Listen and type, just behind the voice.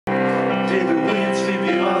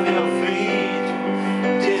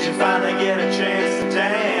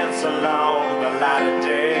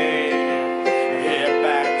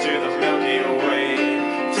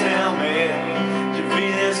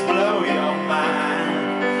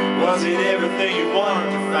Was it everything you wanted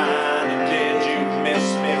to find? And did you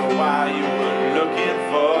miss me while you were looking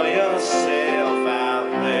for yourself out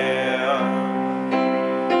there?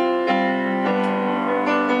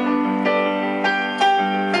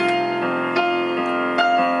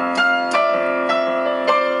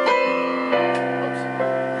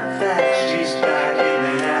 She's back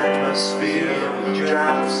in the atmosphere with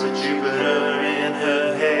drops of Jupiter in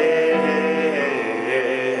her hair.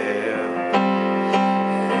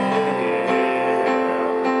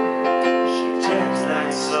 She texts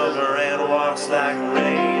like summer and walks like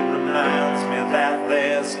rain, reminds me that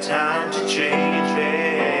there's time to change.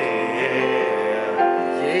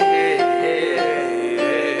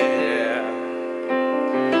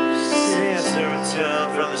 She says to return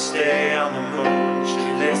from the stay on the moon. She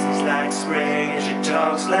listens like spring, she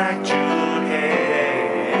talks like June.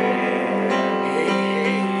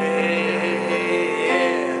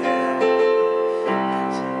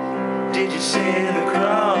 Did you sail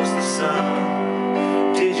across the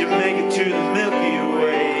sun? Did you make it to the Milky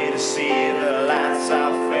Way to see the lights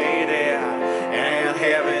are faded and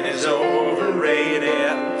heaven is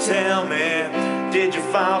overrated? Tell me, did you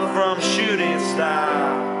fall from a shooting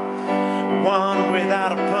star, one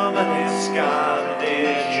without a permanent scar?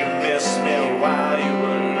 Did you miss me while you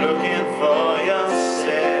were looking for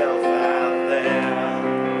yourself out there?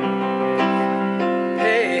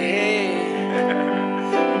 Hey, hey,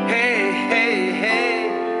 hey, hey, hey.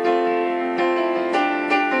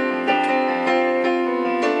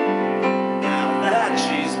 Now that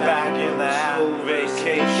she's back in that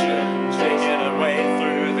vacation, taking her way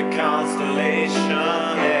through the constellation.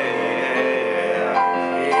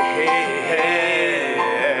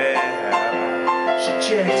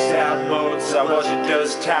 Checks out Mozart, what she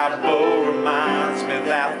does tableau, reminds me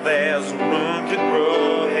that there's room to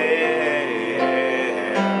grow.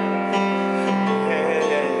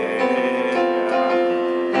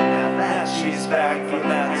 Now that she's back from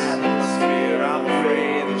that atmosphere, I'm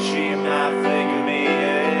afraid that she might think of me.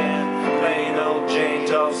 Plain old Jane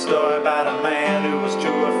told a story about a man who was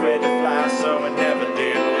too afraid to fly, so he never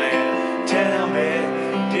did land. Tell me,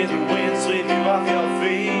 did the wind sweep you off your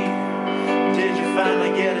feet? Did you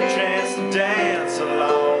finally get a chance to dance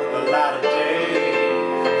along the light of day?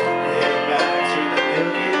 Head back to the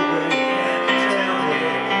Milky Way and tell me,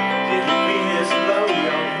 did you feel this blow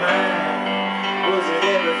your mind? Was it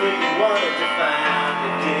everything you wanted to find?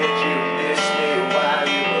 Or did you miss me while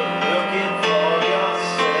you were looking for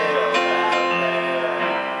yourself out there?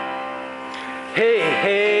 Hey,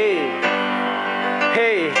 hey,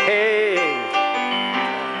 hey, hey.